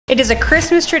It is a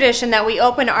Christmas tradition that we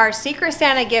open our Secret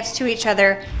Santa gifts to each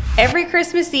other every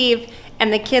Christmas Eve,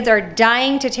 and the kids are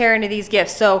dying to tear into these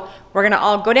gifts. So we're gonna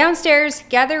all go downstairs,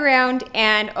 gather around,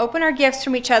 and open our gifts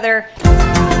from each other.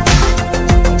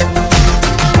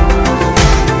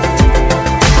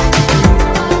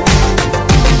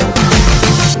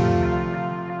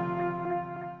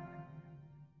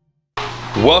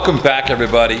 Welcome back,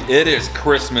 everybody. It is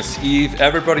Christmas Eve.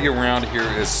 Everybody around here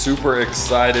is super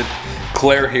excited.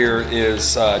 Claire here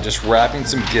is just wrapping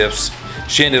some gifts.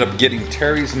 She ended up getting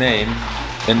Teri's name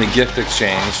in the gift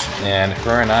exchange, and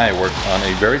her and I worked on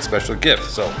a very special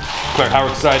gift. So, Claire, how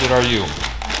excited are you?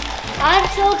 I'm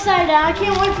so excited. I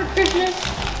can't wait for Christmas,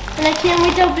 and I can't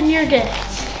wait to open your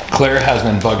gifts. Claire has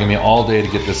been bugging me all day to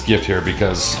get this gift here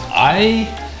because I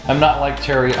am not like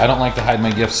Teri. I don't like to hide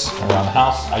my gifts around the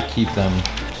house. I keep them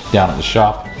down at the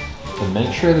shop to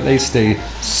make sure that they stay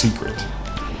secret.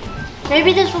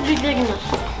 Maybe this will be big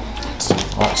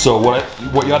enough. All right, so what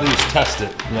you ought to do is test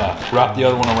it. Yeah, wrap the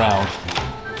other one around.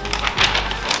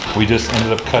 We just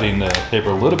ended up cutting the paper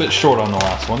a little bit short on the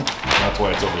last one. That's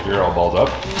why it's over here all balled up.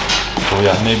 So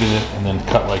yeah, maybe, and then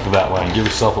cut like that way and give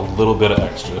yourself a little bit of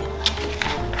extra.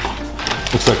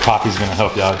 Looks like Poppy's gonna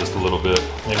help you out just a little bit.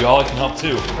 Maybe Ollie can help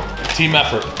too. Team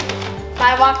effort.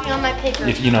 By walking on my paper.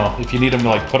 If you need them to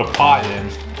like put a pie in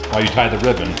while you tie the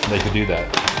ribbon, they could do that.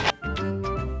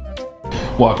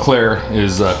 While Claire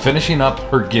is finishing up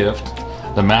her gift,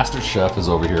 the master chef is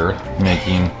over here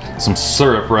making some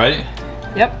syrup, right?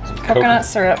 Yep, coconut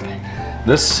syrup.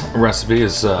 This recipe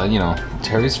is,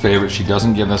 Teri's favorite. She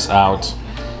doesn't give this out,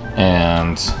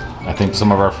 and I think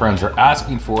some of our friends are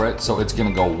asking for it, so it's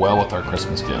gonna go well with our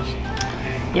Christmas gift.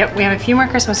 Yep, we have a few more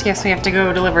Christmas gifts we have to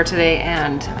go deliver today,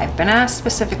 and I've been asked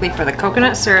specifically for the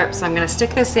coconut syrup, so I'm gonna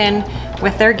stick this in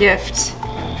with their gift,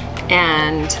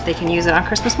 and they can use it on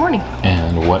Christmas morning.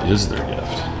 And what is their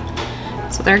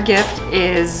gift? So their gift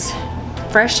is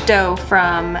fresh dough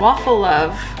from Waffle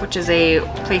Love, which is a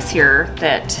place here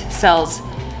that sells,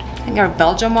 I think they're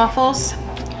Belgium waffles.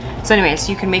 So anyways,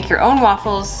 you can make your own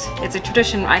waffles. It's a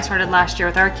tradition I started last year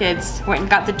with our kids. Went and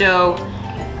got the dough.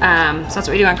 So that's what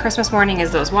we do on Christmas morning,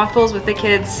 is those waffles with the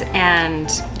kids, and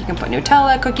you can put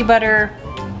Nutella, cookie butter,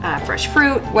 fresh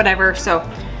fruit, whatever. So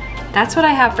that's what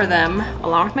I have for them,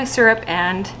 along with my syrup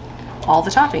and all the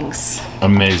toppings.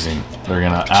 Amazing. They're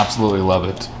gonna absolutely love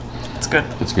it. It's good.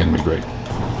 It's gonna be great.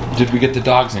 Did we get the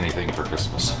dogs anything for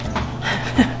Christmas?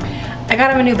 I got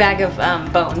them a new bag of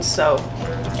bones, so.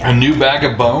 A new bag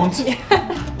of bones?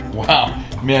 Yeah. Wow.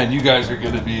 Man, you guys are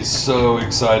gonna be so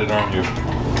excited, aren't you?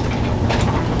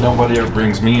 Nobody ever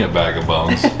brings me a bag of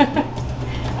bones.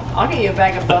 I'll get you a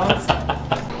bag of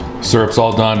bones. Syrup's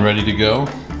all done, ready to go.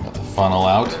 Got the funnel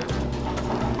out.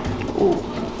 Ooh.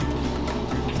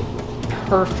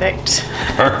 Perfect.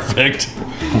 Perfect.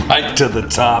 Right to the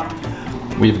top.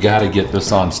 We've got to get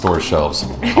this on store shelves.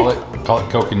 Call it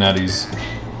coconutties,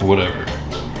 whatever.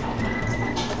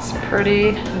 It's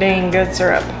pretty dang good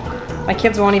syrup. My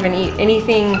kids won't even eat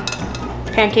anything,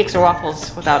 pancakes or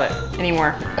waffles, without it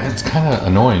anymore. It's kind of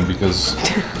annoying because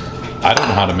I don't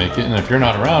know how to make it, and if you're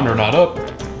not around or not up,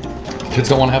 kids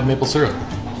don't want to have maple syrup.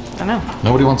 I know.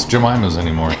 Nobody wants Jemimas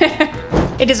anymore.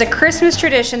 It is a Christmas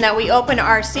tradition that we open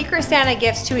our Secret Santa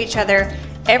gifts to each other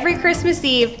every Christmas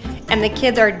Eve, and the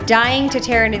kids are dying to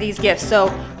tear into these gifts.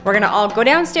 So we're gonna all go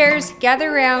downstairs,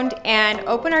 gather around, and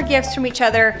open our gifts from each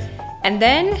other, and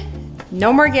then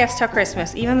no more gifts till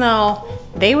Christmas, even though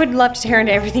they would love to tear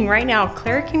into everything right now.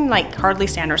 Claire can like hardly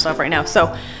stand herself right now. So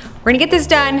we're gonna get this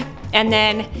done and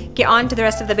then get on to the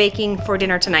rest of the baking for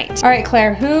dinner tonight. All right,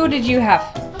 Claire, who did you have?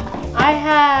 I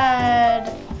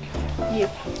had you.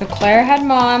 So Claire had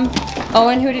Mom.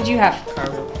 Owen, who did you have?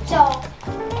 So.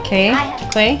 Okay,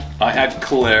 Clay? I had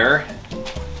Claire.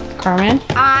 Carmen?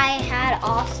 I had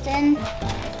Austin.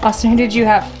 Austin, who did you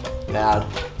have? Dad,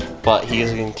 but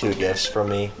he's getting 2 gifts from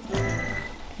me.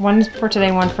 One for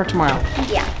today, one for tomorrow.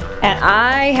 Yeah. And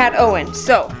I had Owen.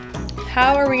 So,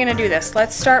 how are we gonna do this?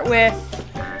 Let's start with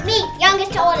Me,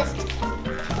 youngest to oldest.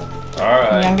 All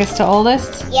right. youngest to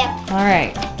oldest? Yep. All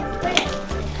right.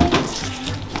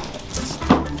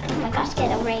 Oh my gosh,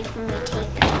 get away from me, tape.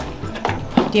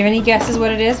 Do you have any guesses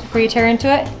what it is before you tear into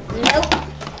it? Nope.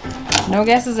 No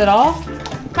guesses at all?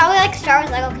 Probably like Star Wars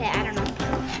Lego kit, I don't know.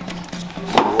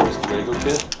 Where's the Lego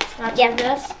kit? Not yet,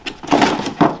 this.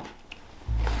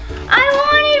 I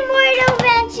wanted Mortal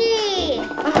Benchy!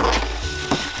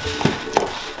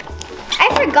 I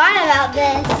forgot about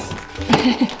this.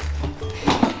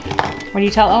 What do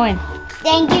you tell Owen?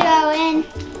 Thank you, Owen.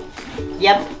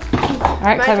 Yep. All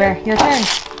right, Claire, your turn.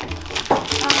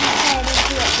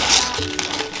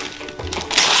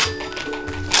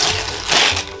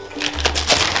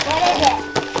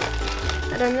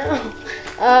 don't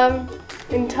know.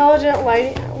 Intelligent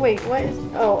lighting. Wait, what is?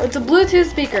 Oh, it's a Bluetooth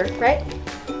speaker, right?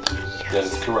 That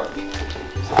is correct.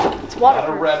 It's Not a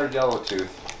waterproof. red or yellow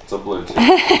tooth. It's a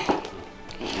Bluetooth.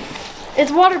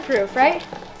 It's waterproof, right?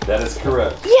 That is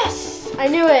correct. Yes! I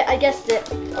knew it. I guessed it.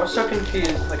 I was so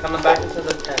confused. Like on the back it says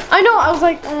a 10. I know. I was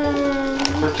like,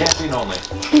 For camping only.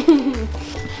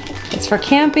 It's for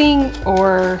camping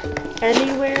or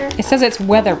anywhere. it says it's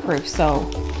weatherproof, so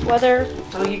Weather.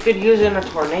 So you could use it in a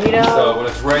tornado. So when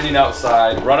it's raining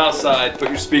outside, run outside, put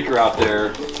your speaker out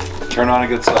there, turn on a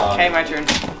good song, Okay, my turn.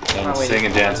 and sing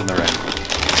and dance in the rain.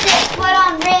 Put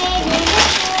on rain.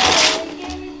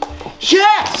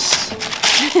 Yes!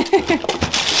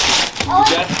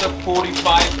 That's a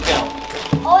 45 count.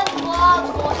 Oh, it's vlog.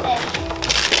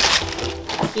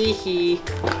 Hee hee.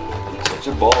 Such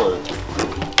a baller.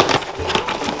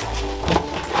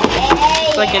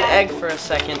 It's like an egg for a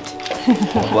second.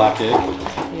 Black egg.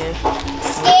 Yeah.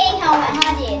 Skating helmet,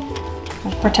 huh,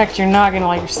 dude? protect your noggin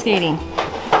while you're skating.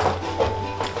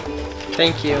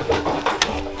 Thank you.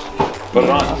 Put it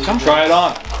on. Try it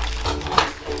on.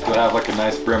 It's gonna have like a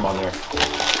nice brim on there.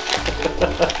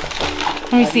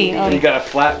 Let me see. Oh, You got a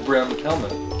flat brim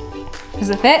helmet. does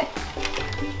it fit?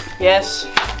 Yes.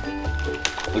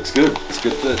 Looks good. It's a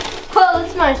good fit. Oh,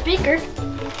 it's my speaker.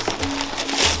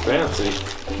 Fancy.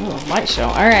 Oh, light show.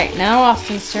 All right, now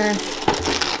Austin's turn.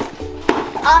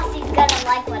 Aussie's gonna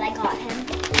like what I got him.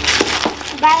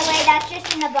 By the way, that's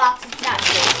just in the box. It's not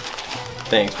true.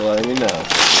 Thanks for letting me know.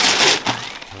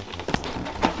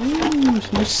 Ooh,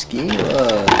 some more ski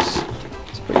gloves.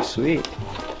 It's pretty sweet.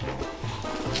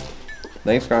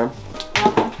 Thanks, Carm.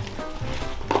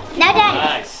 Now, Daddy.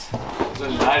 Nice. Those are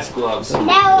nice gloves.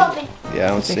 Now open. Yeah, I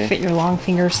don't They see. fit your long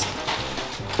fingers.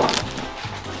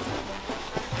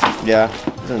 Yeah,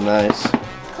 these are nice.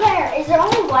 Claire, is there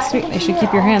only one? Sweet. They should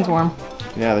keep your hands warm.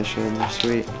 Yeah, they should. They're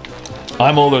sweet.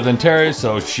 I'm older than Teri,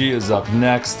 so she is up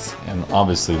next, and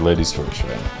obviously ladies first,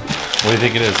 right? What do you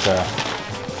think it is, Tara?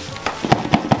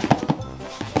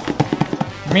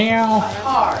 Meow.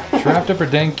 She wrapped up her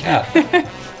dang cat. It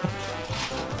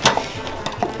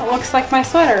looks like my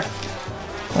sweater.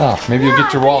 Oh, maybe you'll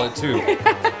get your wallet too.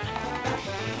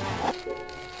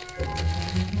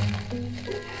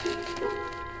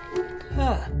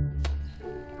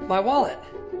 My wallet.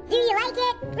 Do you like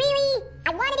it? Really?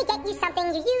 I wanted to get you something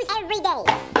you use every day.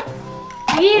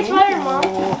 You need a sweater, Mom.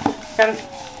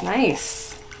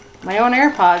 Nice. My own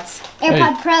AirPods.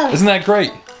 AirPod Hey, Pros. Isn't that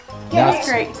great? That's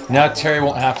great. Now Teri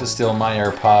won't have to steal my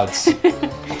AirPods.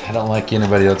 I don't like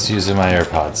anybody else using my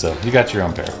AirPods, so you got your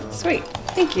own pair. Sweet.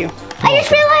 Thank you. I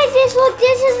just realized this. Look,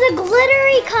 this is the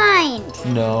glittery kind.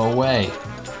 No way.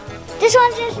 This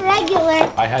one's just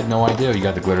regular. I had no idea you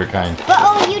got the glitter kind. But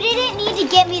oh, you didn't need to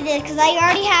get me this because I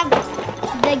already have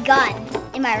the gun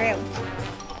in my room.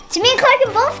 So me and Clark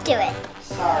can both do it.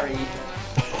 Sorry.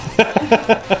 I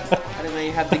didn't know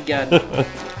you had the gun.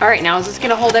 All right, now is this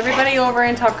gonna hold everybody over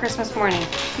until Christmas morning?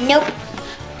 Nope.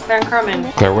 Claire and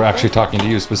Carmen. Claire, we're actually talking to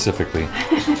you specifically.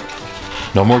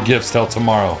 No more gifts till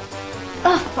tomorrow.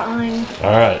 Oh, fine.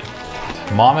 All right.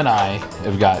 Mom and I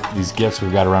have got these gifts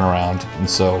we've got to run around, and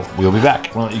so we'll be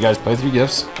back. We'll let you guys play with your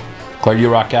gifts. Claire, you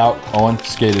rock out. Owen,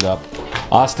 skate it up.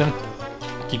 Austin,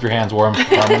 keep your hands warm.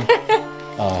 Carmen,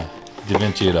 Da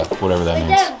Vinci it up, whatever that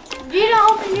means. Dad, you didn't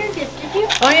open your gift, did you?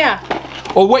 Oh yeah.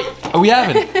 Oh wait, we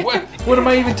haven't. What am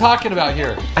I even talking about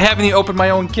here? I haven't even opened my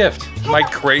own gift. Am I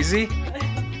crazy?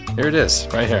 Here it is,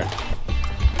 right here.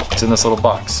 It's in this little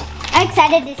box. I'm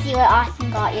excited to see what Austin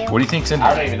got you. What do you think's in I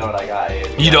don't here? even know what I got.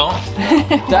 You don't?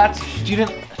 You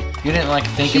didn't like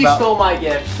think She about. stole my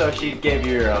gift, so she gave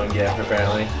you your own gift,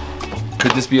 apparently.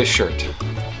 Could this be a shirt?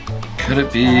 Could it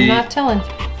I'm be? not telling.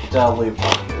 Doubly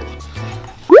popular.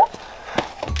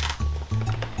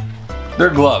 They're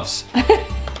gloves.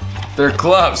 They're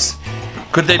gloves.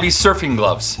 Could they be surfing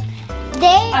gloves? They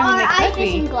are they ice could be.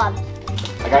 fishing gloves.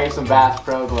 I got you some Bass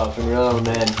Pro gloves from Real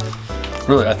Men.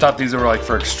 Really? I thought these were like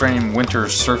for extreme winter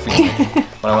surfing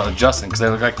when I went with Justin, because they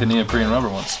look like the neoprene rubber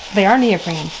ones. They are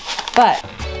neoprene, but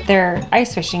they're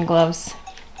ice fishing gloves.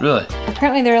 Really?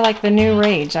 Apparently they're like the new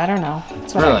rage. I don't know.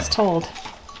 That's what I Really? was told.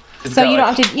 It's So got you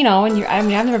like- don't have to, you know, when you're, I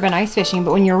mean, I've never been ice fishing,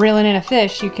 but when you're reeling in a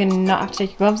fish, you can not have to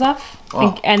take your gloves off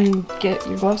Oh. and get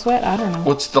your gloves wet. I don't know.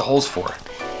 What's the holes for?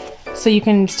 So you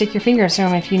can stick your fingers through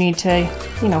them if you need to,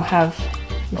 you know, have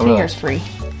your Oh, really? fingers free.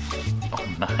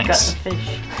 Nice.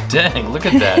 fish. Dang, look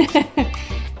at that.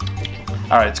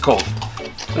 All right, it's cold.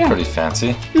 They're Yeah. pretty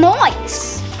fancy.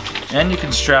 Nice. And you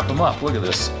can strap them up. Look at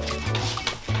this.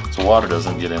 So water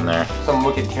doesn't get in there. Some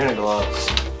wicked tuna gloves.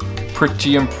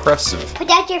 Pretty impressive. Put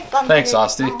that your phone. Thanks,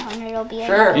 Austin. It'll be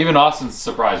Sure. Even Austin's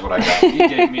surprised what I got. He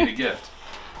gave me the gift.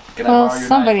 Well,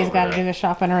 somebody's got to do the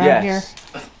shopping around here.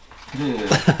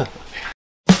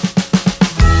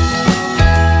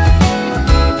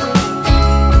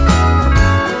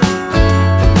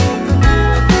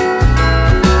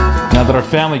 Now that our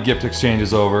family gift exchange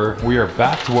is over, we are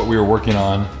back to what we were working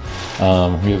on.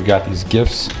 We have got these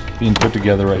gifts being put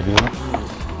together right here.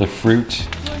 The fruit,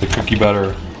 the cookie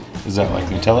butter. Is that like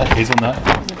Nutella? Hazelnut?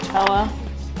 Nutella.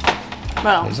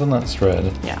 Well. Hazelnut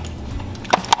spread. Yeah.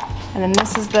 And then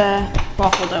this is the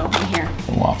waffle dough in here.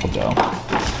 The waffle dough.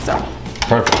 So.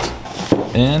 Perfect.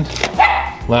 And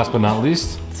last but not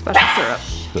least, Special syrup.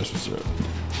 Special syrup.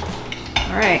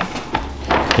 All right.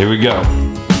 Here we go.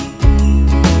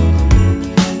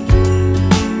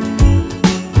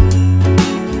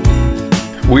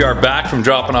 We are back from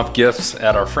dropping off gifts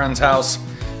at our friend's house.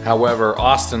 However,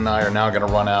 Austin and I are now gonna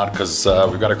run out because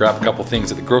we've got to grab a couple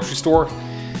things at the grocery store.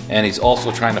 And he's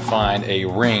also trying to find a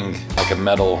ring, like a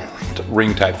metal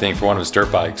ring type thing for one of his dirt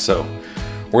bikes. So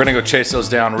we're gonna go chase those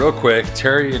down real quick.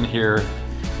 Terry in here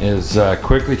is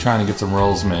quickly trying to get some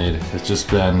rolls made. It's just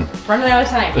been running out of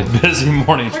time. A busy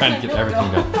morning trying to get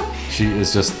everything done. She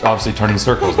is just obviously turning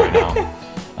circles right now.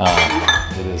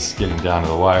 It is getting down to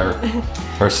the wire.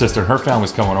 Her sister and her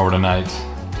family's coming over tonight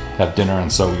to have dinner,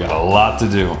 and so we got a lot to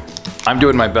do. I'm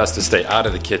doing my best to stay out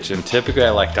of the kitchen. Typically I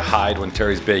like to hide when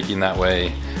Terry's baking, that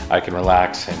way I can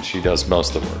relax and she does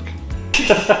most of the work.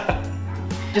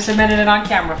 Just admitted it on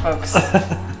camera, folks.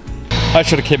 I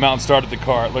should have came out and started the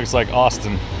car. It looks like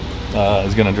Austin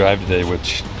is gonna drive today,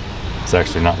 which is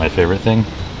actually not my favorite thing,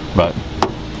 but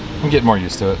I'm getting more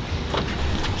used to it.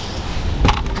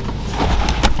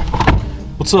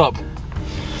 What's up?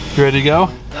 You ready to go?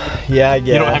 Yeah, I guess.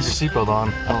 You don't have your seatbelt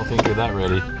on. I don't think you're that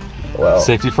ready. Well,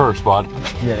 safety first, bud.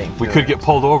 We could get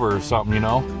pulled over or something, you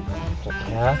know?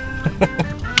 Yeah.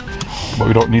 But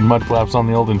we don't need mud flaps on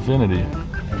the old Infinity.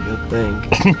 Good thing.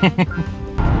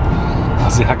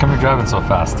 See, how come you're driving so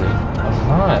fast, dude?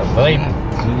 I'm not,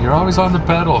 but you're always on the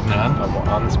pedal, man. I'm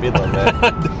on the speed limit.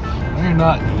 No, you're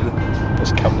not, dude.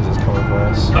 This Cummins is coming for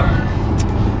us.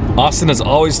 Austin is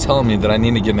always telling me that I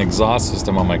need to get an exhaust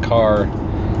system on my car,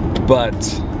 but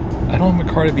I don't want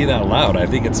my car to be that loud. I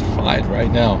think it's fine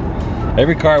right now.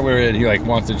 Every car we're in, he like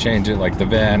wants to change it. Like the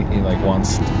van, he like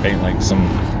wants to paint like some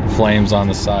flames on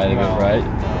the side of it, right?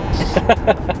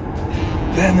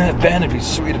 Then that van would be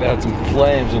sweet if it had some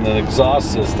flames and an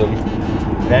exhaust system.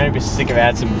 Then I'd be sick if it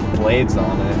had some blades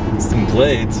on it. Some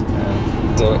blades.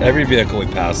 Yeah. So every vehicle we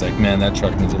pass, like, man, that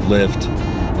truck needs a lift.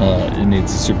 It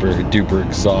needs a super duper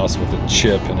exhaust with a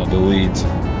chip and a delete.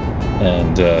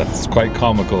 And it's quite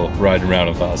comical riding around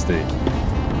with Austin.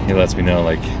 He lets me know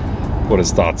like what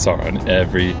his thoughts are on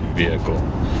every vehicle.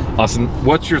 Austin,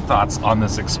 what's your thoughts on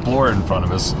this Explorer in front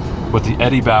of us with the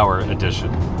Eddie Bauer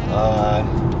edition?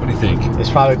 What do you think?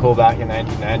 It's probably cool back in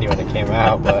 1990 when it came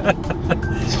out, but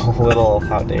it's a little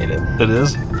outdated. It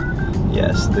is?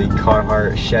 Yes, the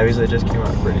Carhartt Chevys that just came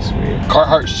out are pretty sweet.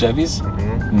 Carhartt Chevys?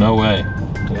 Mm-hmm. No way.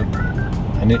 Yep.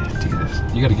 I need to do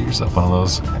this. You gotta get yourself one of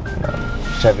those. No,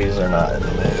 Chevys are not in the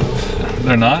move.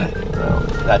 They're not? No,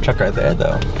 that truck right there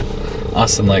though.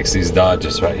 Austin likes these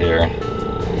Dodges right here.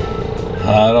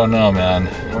 I don't know, man.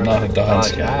 I'm not a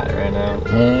Dodge guy right now.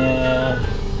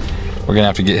 We're gonna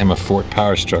have to get him a Ford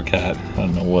Power Stroke hat. I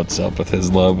don't know what's up with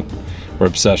his love or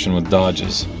obsession with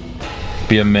Dodges.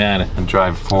 Be a man and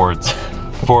drive Fords.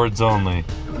 Fords only.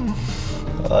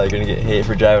 You're gonna get hate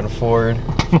for driving a Ford.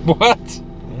 What?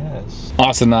 Yes.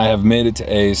 Austin and I have made it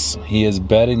to Ace. He is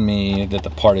betting me that the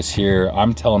part is here.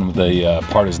 I'm telling him the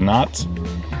part is not.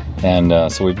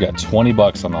 And so we've got 20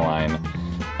 bucks on the line.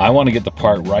 I want to get the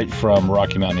part right from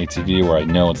Rocky Mountain ATV where I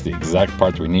know it's the exact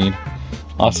part that we need.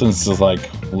 Austin's just like,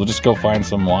 we'll just go find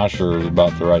some washers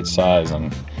about the right size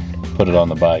and put it on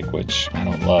the bike, which I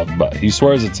don't love, but he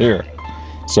swears it's here.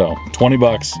 So 20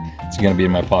 bucks, it's gonna be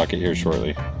in my pocket here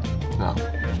shortly. No,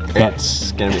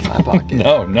 it's gonna be in my pocket.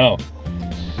 No.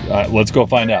 Let's go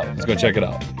find out. Let's go check it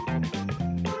out.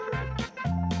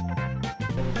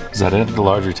 Is that it? The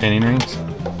large retaining rings?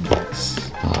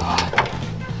 Yes.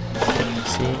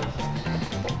 See?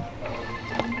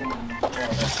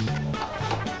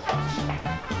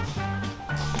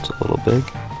 It's a little big.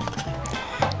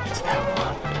 It's that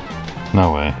one.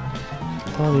 No way.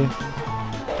 Love you.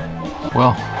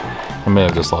 Well, I may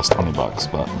have just lost 20 bucks,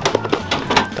 but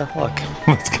The fuck?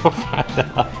 let's go find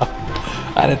out.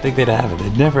 I didn't think they'd have it.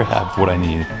 They'd never have what I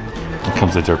need when it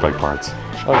comes to dirt bike parts.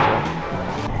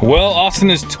 Okay. Well,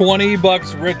 Austin is 20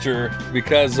 bucks richer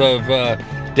because of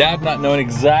Dad not knowing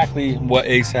exactly what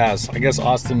Ace has. I guess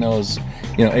Austin knows,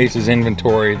 you know, Ace's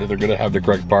inventory, that they're gonna have the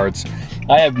correct parts.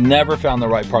 I have never found the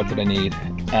right part that I need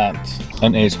at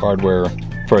an Ace Hardware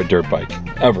for a dirt bike,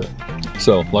 ever.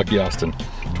 So, lucky Austin.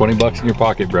 20 bucks in your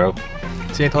pocket, bro.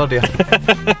 See, I told you.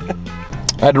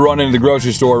 I had to run into the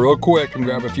grocery store real quick and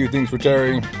grab a few things for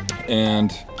Teri.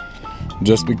 And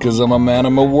just because I'm a man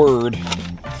of my word,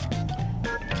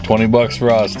 20 bucks for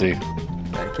Austin.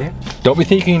 Thank you. Don't be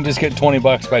thinking you can just get 20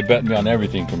 bucks by betting me on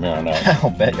everything from here on out. I'll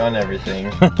bet you on everything.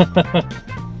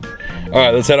 All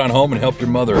right, let's head on home and help your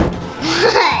mother.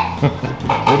 What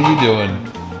are you doing?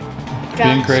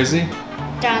 Being crazy?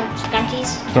 Throwing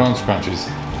scrunchies. Throwing scrunchies.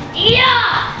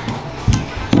 Yeah!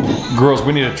 Girls,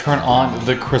 we need to turn on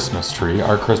the Christmas tree.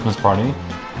 Our Christmas party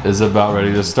is about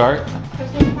ready to start.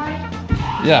 Christmas party?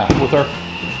 Yeah, with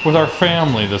our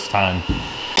family this time.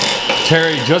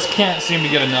 Teri just can't seem to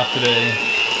get enough today.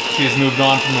 She's moved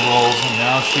on from the rolls and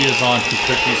now she is on to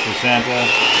cookies for Santa.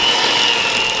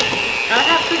 I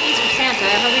have cookies for Santa.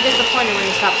 He'll be disappointed when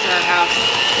he stops at our house.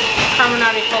 Carmen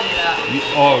already told me that.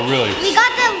 Oh, really? We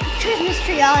got the Christmas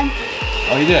tree on.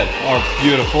 Oh, you did? Oh,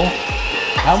 beautiful.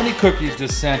 How many cookies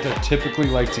does Santa typically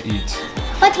like to eat?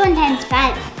 What's 1 times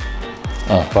 5?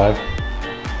 5.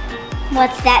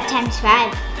 What's that times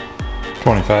 5?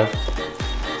 25.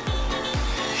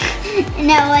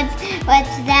 No,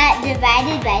 what's that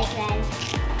divided by 5?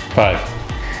 5.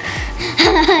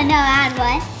 No, add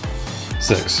 1.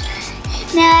 6.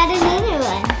 No, add another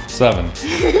 1. 7.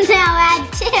 Now add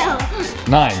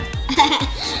 2. 9.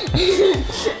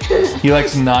 He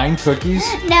likes 9 cookies?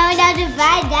 No, now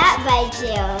divide that by 2.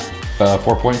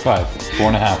 4.5.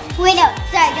 4.5. Wait, no,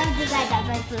 sorry, don't divide that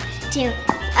by 2.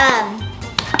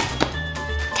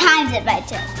 Times it by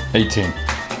 2. 18.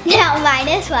 Now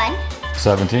minus 1.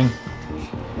 17.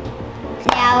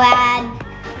 Now add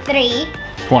 3.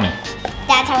 20.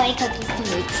 That's how many cookies to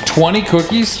eat. 20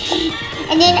 cookies?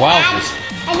 And then Wowzers.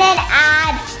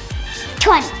 add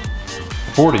 20.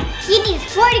 40. He needs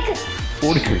 40 cookies.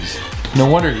 40 cookies. No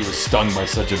wonder he was stung by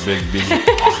such a big bee.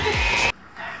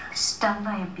 Stung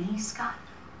by a bee, Scott?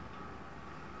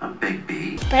 A big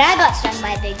bee? But I got stung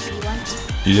by a big bee once.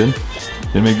 You did?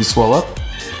 Did it make you swell up?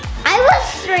 I was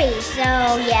 3, so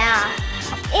yeah.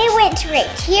 It went right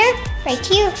here,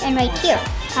 and right here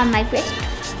on my wrist.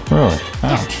 Really?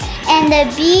 Ouch. And the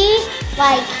bee,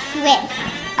 like, went,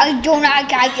 I do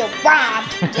not like you,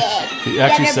 robbed, dead. He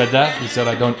actually said that? He said,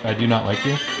 I do not like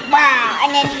you? Wow,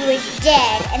 and then he was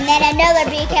dead. And then another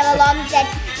bee came along and said,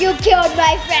 you killed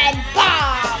my friend,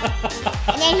 Bob.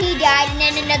 And then he died, and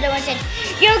then another one said,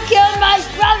 you killed my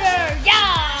brother,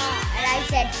 yeah. And I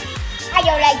said, I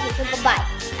don't like you, so goodbye.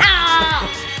 Ah!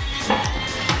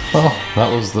 Well,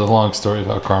 that was the long story of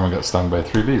how Carmen got stung by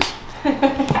 3 bees.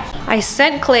 I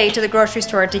sent Clay to the grocery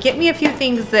store to get me a few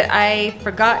things that I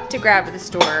forgot to grab at the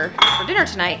store for dinner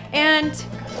tonight. And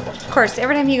of course,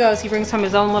 every time he goes, he brings home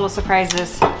his own little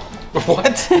surprises.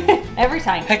 What? Every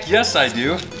time. Heck yes I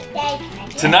do.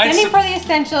 Tonight's Tonight's... Sending for the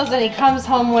essentials, and he comes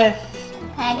home with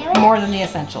more than the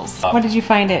essentials. What did you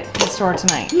find at the store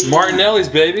tonight? Martinelli's,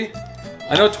 baby.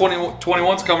 I know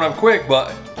 21's coming up quick,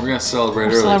 but we're gonna celebrate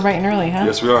early. Celebrating early, huh?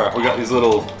 Yes, we are. We got these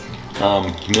little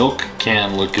milk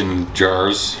can looking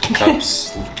jars,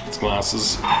 cups,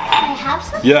 glasses. I have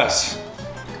some? Yes.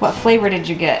 What flavor did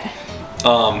you get?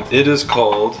 It is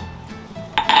called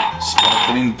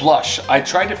Sparkling Blush. I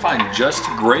tried to find just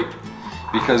grape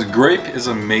because grape is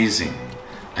amazing.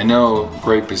 I know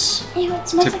grape is Ew, it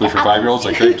smells typically like for apple 5-year-olds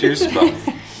like grape juice, but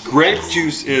grape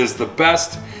juice is the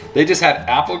best. They just had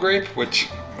apple grape, which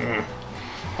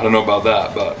I don't know about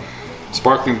that, but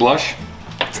Sparkling Blush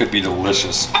could be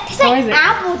delicious. It's like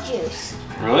apple juice.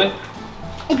 Really?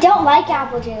 I don't like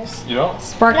apple juice. You don't?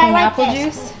 Sparkling But I like apple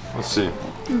this. juice? Let's see.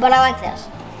 But I like this.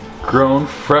 Grown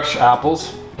fresh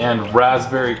apples and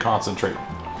raspberry concentrate.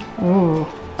 Ooh,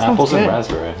 Apples and good.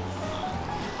 raspberry.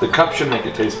 The cup should make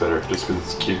it taste better just because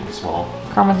it's cute and small.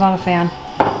 Carmen's not a fan.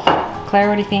 Claire,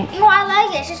 what do you think? No, I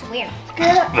like it. It's just weird. It's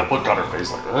good. The look on her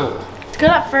face like, ugh. It's good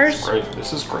at first. Great,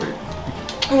 this is great.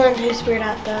 And then it tastes weird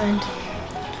at the end.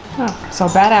 Oh, so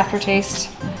bad aftertaste.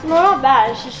 No, not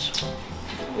bad. It's just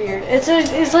weird.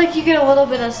 It's like you get a little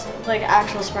bit of like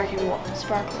actual sparkling water.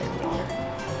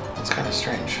 It's kind of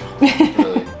strange,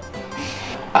 really.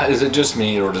 Is it just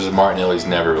me, or does Martinelli's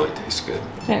never really taste good?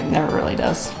 It never really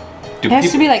does. Do It has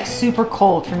to people- be like super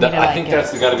cold for me to like I think it.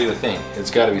 that's got to be the thing.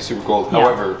 It's got to be super cold. Yeah.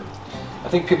 However, I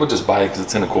think people just buy it because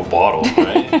it's in a cool bottle,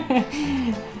 right?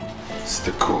 It's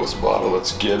the coolest bottle.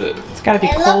 Let's get it. It's got to be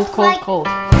It cold, looks cold, like- cold.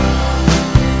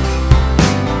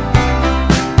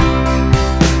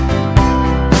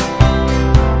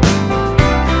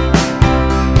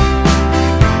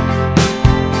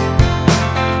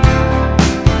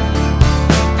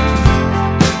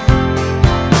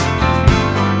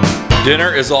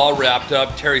 Dinner is all wrapped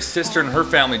up. Teri's sister and her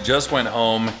family just went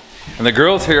home. And the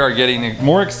girls here are getting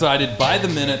more excited by the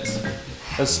minute,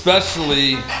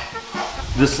 especially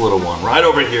this little one right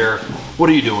over here. What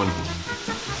are you doing?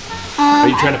 Are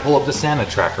you trying to pull up the Santa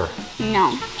tracker?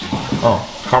 No.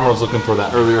 Oh, Carmen was looking for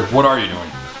that earlier. What are you doing?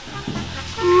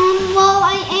 Well,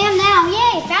 I am now.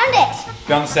 Yay, found it.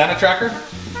 Found the Santa tracker?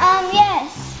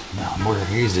 Yes. No, more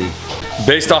easy.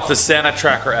 Based off the Santa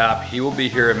tracker app, he will be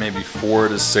here in maybe 4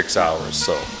 to 6 hours.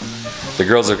 So the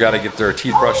girls have got to get their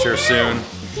teeth brushed here soon.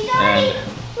 He's already, And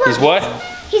he's what?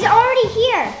 He's already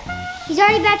here. He's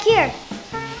already back here.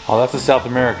 Oh, that's in South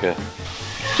America.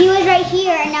 He was right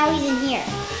here and now he's in here.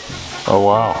 Oh,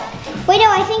 wow. Wait,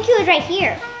 no, I think he was right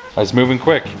here. He's moving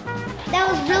quick. That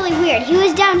was really weird. He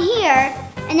was down here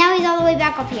and now he's all the way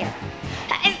back up here.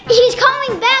 He's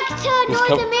coming back to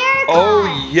North America.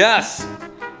 Oh, yes.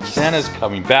 Santa's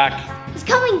coming back. He's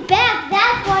coming back.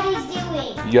 That's what he's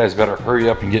doing. You guys better hurry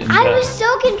up and get in bed. I was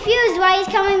so confused why he's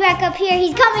coming back up here.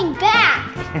 He's coming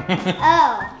back.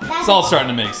 Oh. It's all starting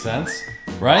to make sense,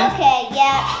 right? Okay,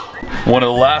 yeah. One of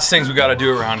the last things we got to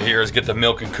do around here is get the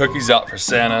milk and cookies out for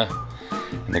Santa.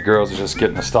 And the girls are just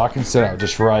getting the stocking set out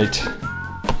just right.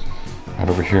 Right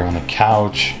over here on the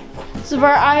couch. This is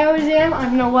where I always am.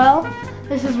 I'm Noelle.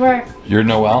 This is where... You're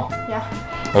Noelle?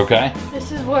 Yeah. Okay.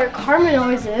 This is where Carmen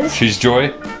always is. She's Joy?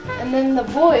 And then the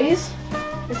boys,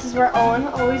 this is where Owen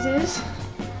always is.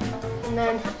 And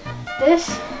then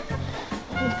this,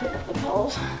 let me pick up the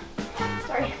pillows.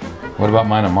 Sorry. What about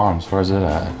mine and Mom's? Where's it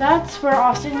at? That's where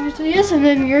Austin usually is, and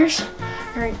then yours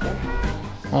right there.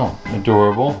 Oh,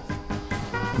 adorable.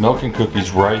 Milk and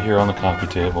cookies right here on the coffee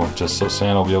table, just so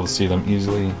Santa will be able to see them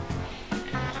easily.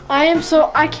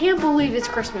 I can't believe it's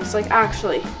Christmas, like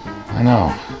actually. I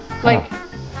know. Like,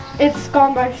 it's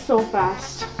gone by so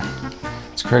fast.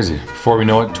 It's crazy. Before we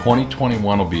know it,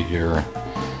 2021 will be here.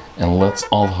 And let's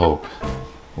all hope,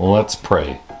 let's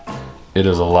pray, it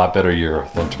is a lot better year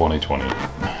than 2020.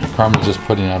 Carmen's just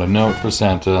putting out a note for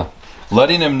Santa,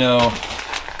 letting him know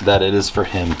that it is for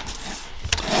him.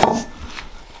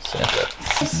 Santa.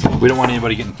 We don't want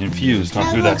anybody getting confused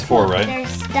on who that's for, right? There's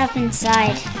stuff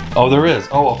inside. Oh, there is.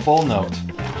 Oh, a full note.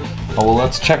 Oh, well,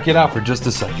 let's check it out for just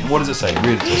a second. What does it say?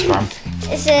 Read it to us, Carmen.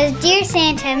 It says, Dear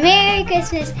Santa, Merry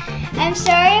Christmas. I'm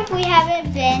sorry if we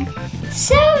haven't been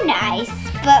so nice,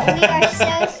 but we are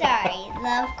so sorry.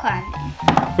 Love,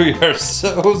 Carmen. We are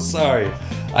so sorry.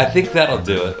 I think that'll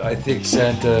do it. I think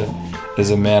Santa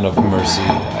is a man of mercy.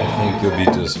 I think you'll be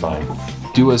just fine.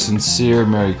 Do a sincere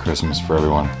Merry Christmas for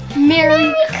everyone.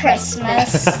 Merry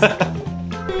Christmas. All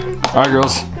right,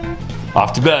 girls.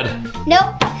 Off to bed.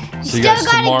 Nope. See you guys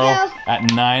tomorrow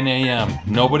at 9 a.m.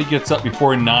 Nobody gets up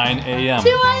before 9 a.m. 2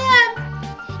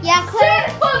 a.m. Yeah,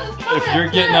 Claire. If you're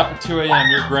getting up at 2 a.m.,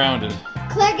 you're grounded.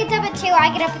 Claire gets up at 2,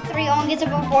 I get up at 3, Owen gets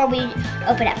up before we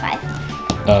open at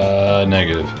 5.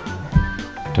 Negative.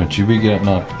 Don't you be getting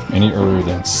up any earlier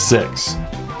than 6.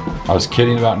 I was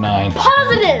kidding about 9.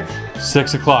 Positive.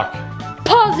 6 o'clock.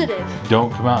 Positive.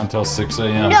 Don't come out until 6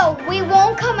 a.m. No, we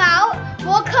won't come out.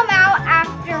 We'll come out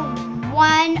after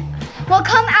 1. We'll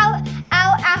come out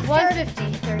after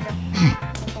 1:50. There we go.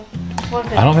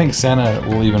 1:50. I don't think Santa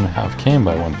will even have came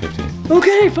by 1:50.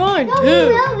 Okay, fine. No, we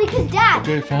will, because Dad,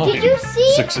 Okay, fine. did you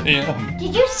see? 6 a.m.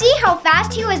 Did you see how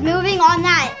fast he was moving on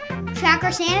that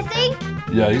tracker Santa thing?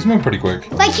 Yeah, he's moving pretty quick.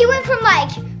 Like he went from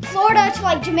like Florida to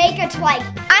like Jamaica to like,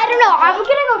 I don't know. I'm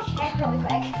gonna go check really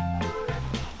quick.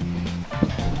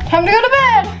 Time to go to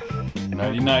bed.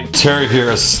 Nighty night. Teri here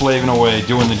is slaving away,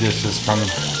 doing the dishes from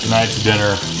tonight's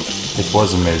dinner. It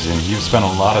was amazing. You've spent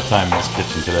a lot of time in this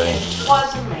kitchen today. It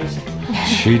was amazing.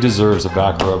 She deserves a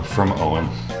back rub from Owen.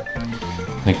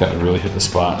 I think that really hit the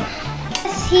spot.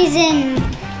 He's in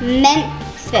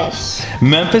Memphis.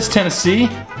 Memphis, Tennessee?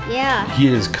 Yeah. He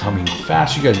is coming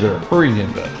fast. You guys better hurry and get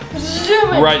in bed.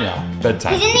 Zoom it. Right now,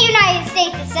 bedtime. He's in the United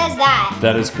States. It says that.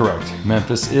 That is correct.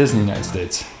 Memphis is in the United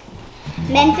States.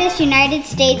 Memphis, United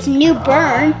States, New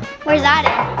Bern. Where's that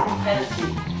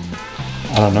Tennessee.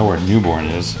 I don't know where Newborn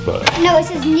is, but at? No, it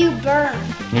says New Bern.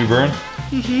 New Bern?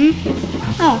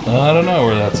 Oh. I don't know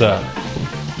where that's at.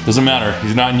 Doesn't matter.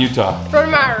 He's not in Utah. Doesn't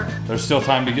matter. There's still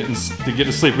time to get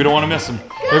to sleep. We don't want to miss him.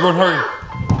 Everyone, hurry!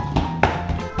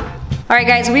 All right,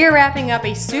 guys, we are wrapping up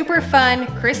a super fun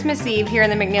Christmas Eve here in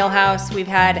the McNeel house. We've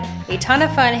had a ton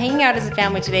of fun hanging out as a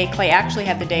family today. Clay actually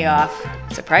had the day off.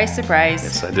 Surprise, surprise.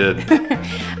 Yes, I did.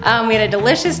 We had a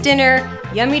delicious dinner,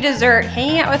 yummy dessert,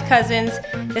 hanging out with cousins.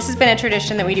 This has been a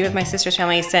tradition that we do with my sister's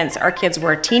family since our kids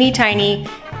were teeny tiny.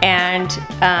 And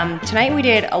tonight we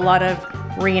did a lot of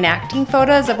reenacting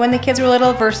photos of when the kids were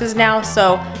little versus now.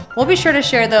 So we'll be sure to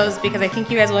share those because I think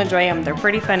you guys will enjoy them. They're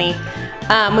pretty funny.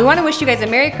 We want to wish you guys a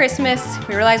Merry Christmas.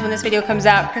 We realize when this video comes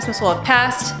out, Christmas will have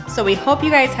passed. So we hope you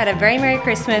guys had a very Merry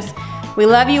Christmas. We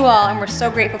love you all and we're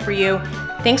so grateful for you.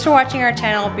 Thanks for watching our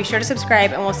channel. Be sure to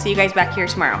subscribe and we'll see you guys back here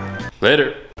tomorrow.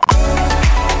 Later.